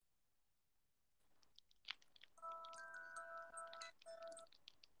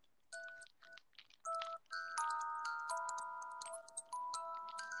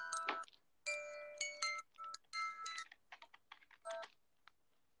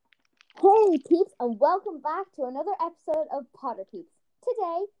Hey peeps, and welcome back to another episode of Potter Peeps.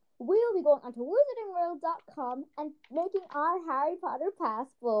 Today, we'll be going onto wizardingworld.com and making our Harry Potter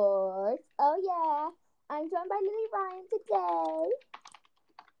passports. Oh yeah, I'm joined by Lily Ryan today.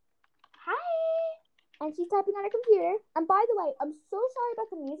 Hi! And she's typing on her computer. And by the way, I'm so sorry about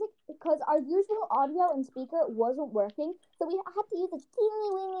the music because our usual audio and speaker wasn't working, so we had to use a teeny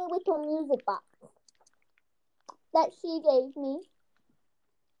weeny little music box that she gave me.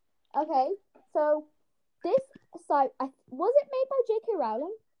 Okay, so this site, was it made by J.K.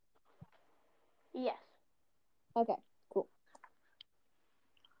 Rowling? Yes. Okay, cool.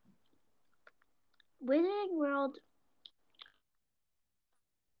 Wizarding World.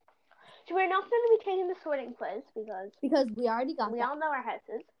 So we're not going to be taking the sorting quiz because we already got we all know our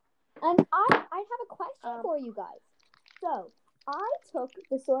houses. And I have a question for you guys. So, I took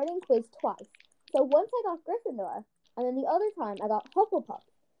the sorting quiz twice. So once I got Gryffindor, and then the other time I got Hufflepuff.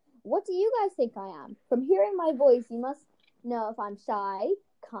 What do you guys think I am? From hearing my voice, you must know if I'm shy,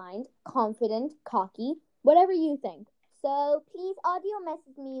 kind, confident, cocky, whatever you think. So please audio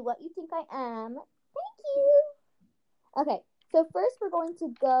message me what you think I am. Thank you. Okay, so first we're going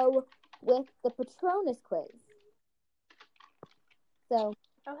to go with the Patronus quiz. So,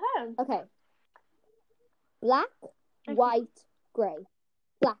 okay. Black, white, gray.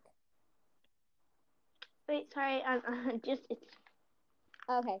 Black. Wait, sorry, it's...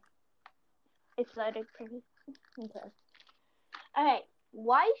 Okay. It's loaded for me. Okay. Okay,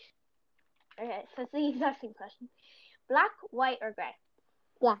 white. Okay, so it's the exact same question. Black, white, or gray?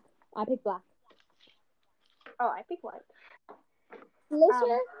 Black. I pick black. Oh, I pick white.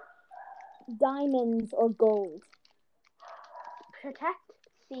 Glitter, diamonds, or gold? Protect,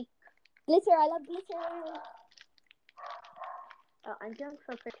 seek. Glitter. I love glitter. Oh, I'm going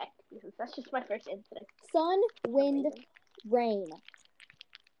for protect because that's just my first instinct. Sun, wind, rain.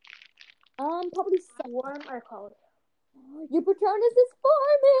 Probably sun. Warm or cold? Your Patronus is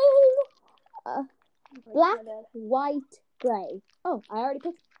forming. Black, white, gray. Oh, I already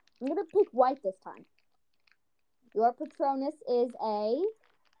picked. I'm gonna pick white this time. Your Patronus is a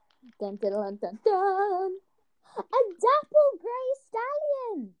dun dun dun dun dun. A dapple gray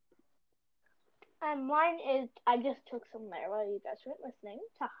stallion. And mine is, I just took some there while you guys were listening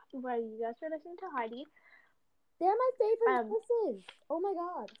to Heidi. They're my favorite horses. Oh my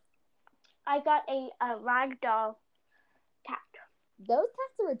god. I got a ragdoll cat. Those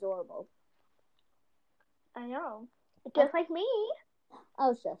cats are adorable. I know. Just like me.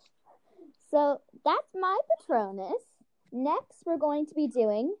 Oh, shush. So, that's my Patronus. Next, we're going to be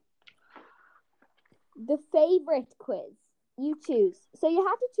doing the favorite quiz. You choose. So, you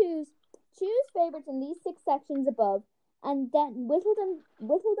have to choose favorites in these 6 sections above, and then whittle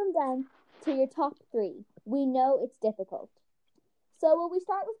them down to your top 3. We know it's difficult. So, will we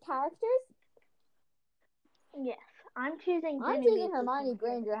start with characters? Yes. I'm choosing Hermione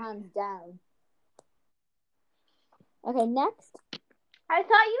Granger, hands down. Okay, next. I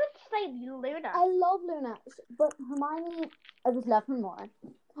thought you would say Luna. I love Luna, but Hermione, I just love her more.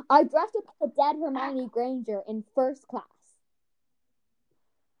 I dressed up as a dead Hermione Granger in first class.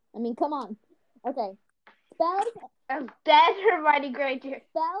 I mean, come on. Okay. Spells. A dead Hermione Granger.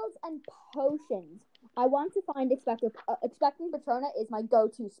 Spells and potions. I want to find Expecting Patrona is my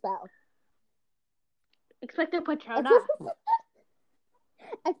go-to spell. Expecting Patrona.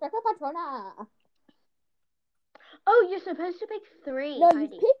 Expecting Patrona. Oh, you're supposed to pick 3. No,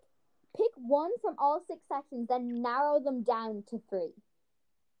 Heidi. you pick 1 from all 6 sections, then narrow them down to 3.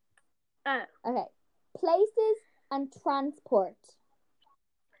 Oh. Okay. Places and transport.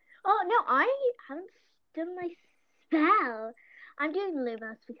 Oh no, I haven't done my spell. I'm doing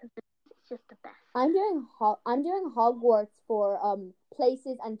Lumos because it's just the best. I'm doing Hogwarts for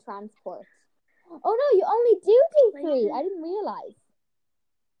places and transport. Oh no, you only do 3. I didn't realize.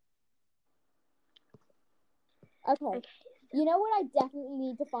 Okay. You know what I definitely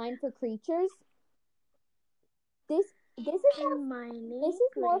need to find for creatures? This is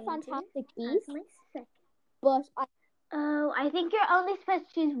more Fantastic Beasts. But I think you're only supposed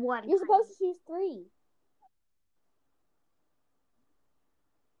to choose 1. You're supposed to choose 3.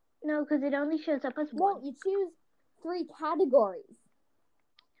 No, because it only shows up as 1. No, you choose 3 categories.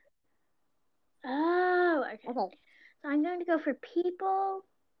 Oh, okay. So I'm going to go for people.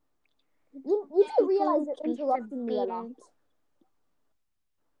 You do realize you're interrupting me a lot.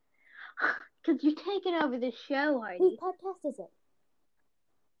 Because you're taking over the show, Heidi. Whose podcast is it?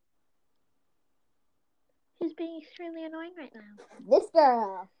 Who's being extremely annoying right now? This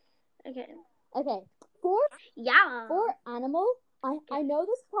girl. Okay. For animal, I know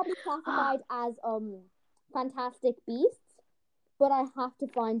this is probably classified as Fantastic Beasts, but I have to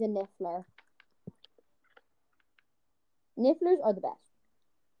find a Niffler. Nifflers are the best.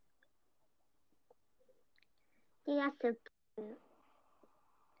 Yeah, so cute.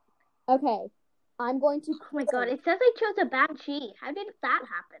 Okay, I'm going to. Oh my god! It says I chose a banshee. How did that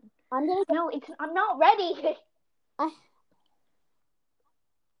happen? I'm gonna. No, I'm not ready.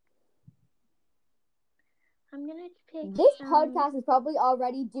 I'm gonna pick. This podcast is probably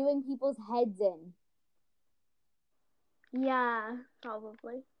already doing people's heads in. Yeah,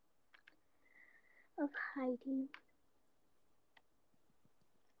 probably. Of hiding.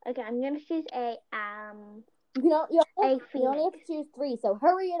 Okay, I'm gonna choose a You only phoenix. have to choose 3, so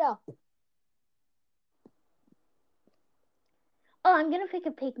hurry it up. Oh, I'm gonna pick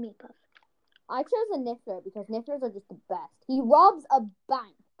a pygmy puff. I chose a Niffler because Nifflers are just the best. He robs a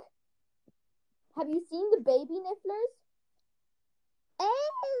bank. Have you seen the baby Nifflers?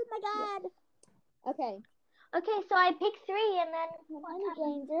 Oh my god. Yes. Okay, so I picked 3 and then One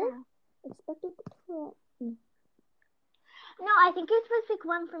danger. Expected control. No, I think you're supposed to pick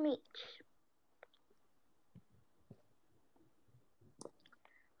 1 from each.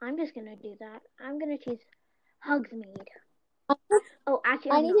 I'm just gonna do that. I'm gonna choose Hogsmeade. Oh,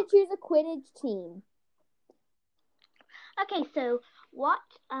 actually, I need to choose a Quidditch team. Okay, so what?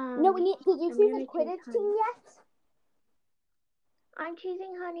 No, we need. Did you choose a Quidditch team yet? I'm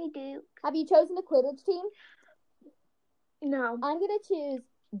choosing Honeydew. Have you chosen a Quidditch team? No. I'm gonna choose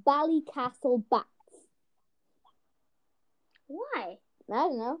Ballycastle Bats. Why? I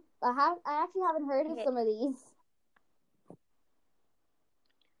don't know. I actually haven't heard of some of these.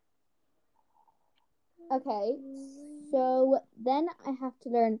 Okay, so then I have to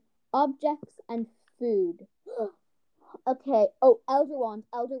learn objects and food. Okay. Oh, Elder Wand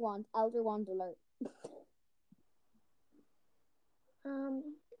alert. I'm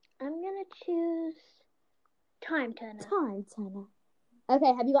gonna choose Time Turner.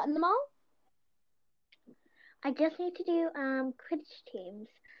 Okay, have you gotten them all? I just need to do Quidditch teams.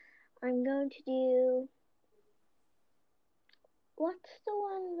 I'm going to do. What's the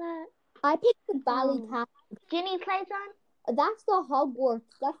one that I picked the Ballycastle. Ginny plays on? That's the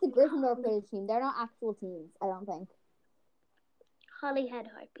Hogwarts. That's the Gryffindor Quidditch team. They're not actual teams, I don't think. Holyhead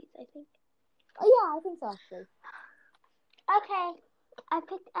Harpies, I think. Oh yeah, I think so actually. Okay, I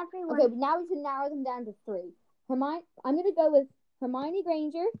picked everyone. Okay, but now we can narrow them down to 3. I'm gonna go with Hermione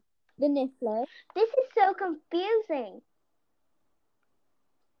Granger, the Niffler. This is so confusing.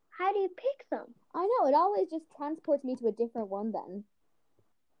 How do you pick them? I know, it always just transports me to a different one then.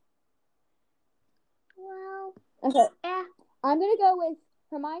 Well, okay. Yeah. I'm gonna go with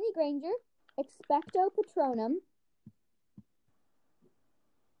Hermione Granger, Expecto Patronum.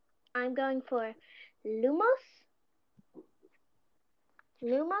 I'm going for Lumos.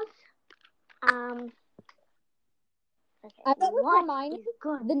 Okay. I went with Hermione,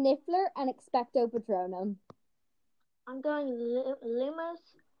 the Niffler, and Expecto Patronum. I'm going Lumos,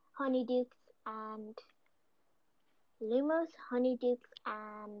 Honeydukes,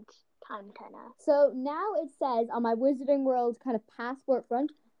 and Time Turner. So now it says on my Wizarding World kind of passport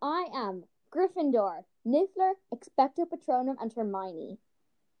front, I am Gryffindor, Niffler, Expecto Patronum, and Hermione.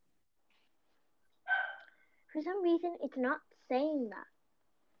 For some reason, it's not saying that.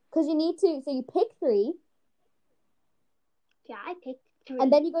 Because you need to, so you pick 3. Yeah, I picked 3.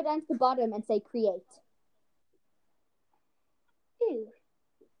 And then you go down to the bottom and say create. 2.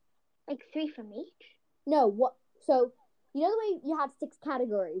 Like 3 from each? No, what? So, you know the way you have 6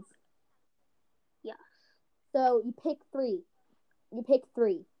 categories? Yes. So, you pick 3. The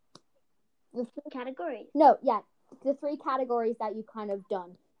 3 categories? No, yeah. The 3 categories that you kind of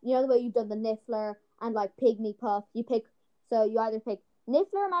done. You know the way you've done the Niffler and like Pygmy Puff. You either pick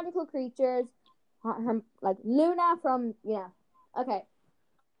Niffler magical creatures, like Luna from, Okay.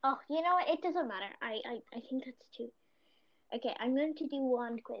 Oh, you know what? It doesn't matter. I think that's 2. Okay, I'm going to do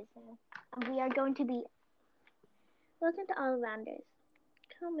wand quiz now. And we are going to be... Welcome to all-rounders.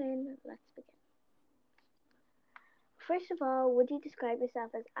 Come in. Let's begin. First of all, would you describe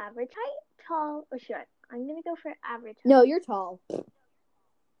yourself as average height, tall, or short? I'm going to go for average height. No, you're tall.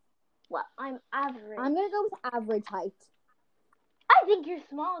 Well, I'm average. I'm going to go with average height. I think you're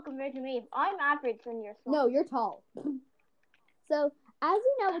small compared to me. If I'm average, then you're small. No, you're tall. So, as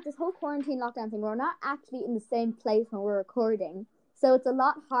you know, with this whole quarantine lockdown thing, we're not actually in the same place when we're recording. So it's a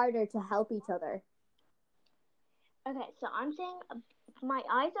lot harder to help each other. Okay, so I'm saying my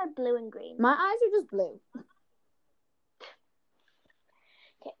eyes are blue and green. My eyes are just blue.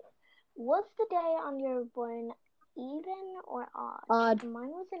 Okay. Was the day on your born even or odd? Odd.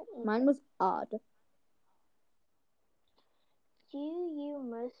 Mine wasn't even. Mine was odd. Do you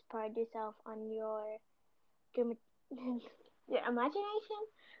most pride yourself on your Your imagination,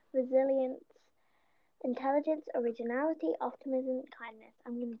 resilience, intelligence, originality, optimism, kindness.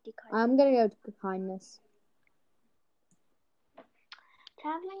 I'm going to do kindness. I'm going to go to kindness.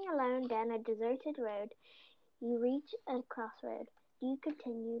 Traveling alone down a deserted road, you reach a crossroad. You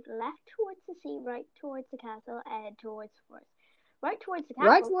continue left towards the sea, right towards the castle, ahead towards the forest. Right towards the castle?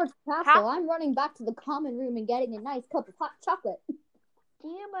 Right towards the castle. I'm running back to the common room and getting a nice cup of hot chocolate. Do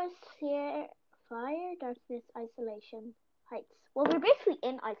you must fear fire, darkness, isolation, heights? Well, we're basically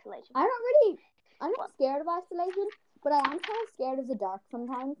in isolation. I'm not scared of isolation, but I am kind of scared of the dark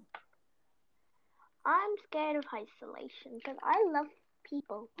sometimes. I'm scared of isolation because I love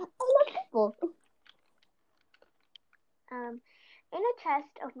people. I love people. In a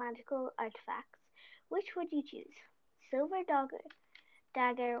chest of magical artifacts, which would you choose? Silver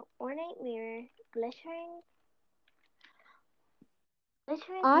dagger, ornate mirror, glittering.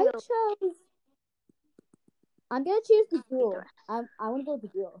 I chose. I'm gonna choose the jewel. I want to go with the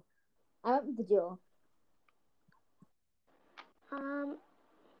jewel. I went with the jewel. I'll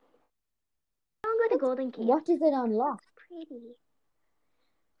go with the golden key. What does it unlock? Pretty.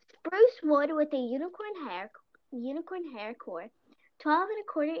 Spruce wood with a unicorn hair core,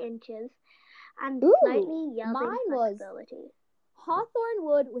 12.25 inches, and slightly yielding flexibility. Hawthorn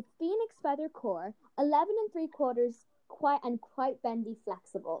wood with phoenix feather core, 11.75, quite bendy,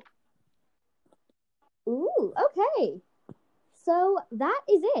 flexible. Ooh, okay. So that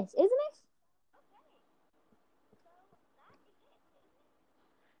is it, isn't it?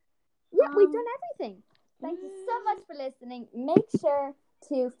 Yeah, we've done everything. Thank you so much for listening. Make sure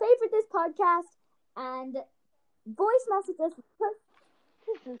to favorite this podcast and voice message us.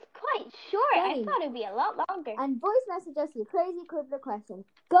 This is quite short. I thought it'd be a lot longer. And voice message us your crazy quibbler questions.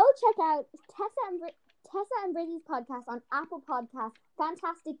 Go check out Tessa and Bridget's podcast on Apple Podcasts,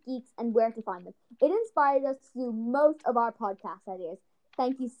 Fantastic Geeks, and Where to Find Them. It inspired us to do most of our podcast ideas.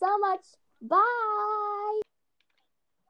 Thank you so much. Bye.